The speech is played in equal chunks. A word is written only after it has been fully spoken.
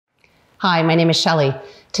Hi, my name is Shelley.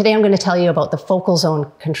 Today I'm going to tell you about the focal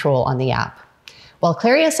zone control on the app. While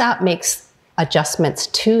Clarius app makes adjustments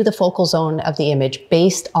to the focal zone of the image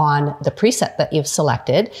based on the preset that you've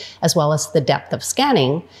selected, as well as the depth of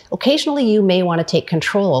scanning, occasionally you may want to take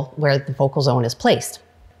control where the focal zone is placed.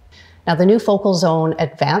 Now, the new Focal Zone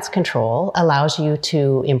Advanced Control allows you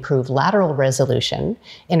to improve lateral resolution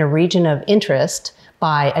in a region of interest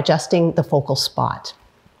by adjusting the focal spot.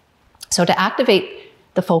 So to activate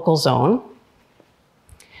the focal zone,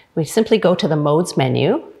 we simply go to the Modes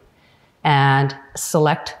menu and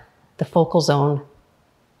select the focal zone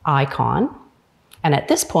icon. And at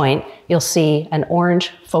this point, you'll see an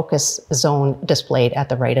orange focus zone displayed at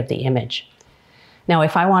the right of the image. Now,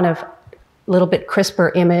 if I want a little bit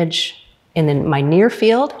crisper image in my near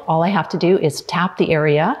field, all I have to do is tap the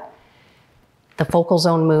area, the focal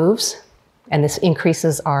zone moves, and this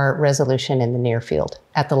increases our resolution in the near field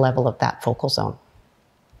at the level of that focal zone.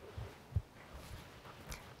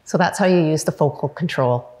 So that's how you use the focal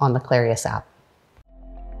control on the Clarius app.